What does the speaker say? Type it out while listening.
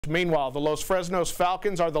Meanwhile, the Los Fresnos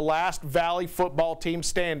Falcons are the last Valley football team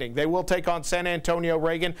standing. They will take on San Antonio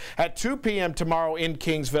Reagan at 2 p.m. tomorrow in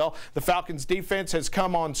Kingsville. The Falcons' defense has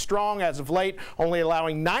come on strong as of late, only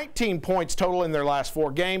allowing 19 points total in their last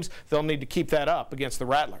 4 games. They'll need to keep that up against the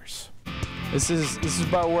Rattlers. This is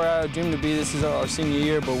about where I dream to be. This is our senior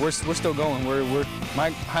year, but we're still going. My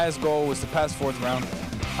highest goal was to pass 4th round.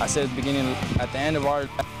 I said at the end of our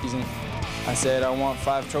season, I said I want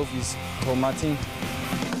 5 trophies for my team.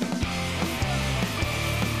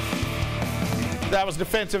 That was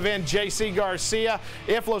defensive end J.C. Garcia.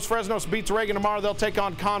 If Los Fresnos beats Reagan tomorrow, they'll take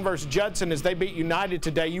on Converse Judson as they beat United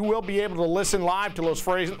today. You will be able to listen live to Los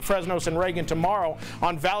Fresnos and Reagan tomorrow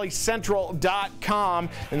on valleycentral.com.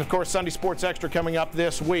 And, of course, Sunday Sports Extra coming up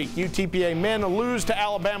this week. UTPA men lose to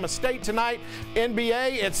Alabama State tonight.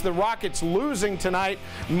 NBA, it's the Rockets losing tonight,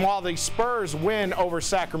 while the Spurs win over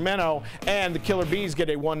Sacramento, and the Killer Bees get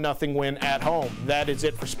a 1-0 win at home. That is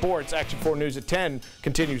it for sports. Action 4 News at 10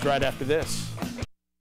 continues right after this.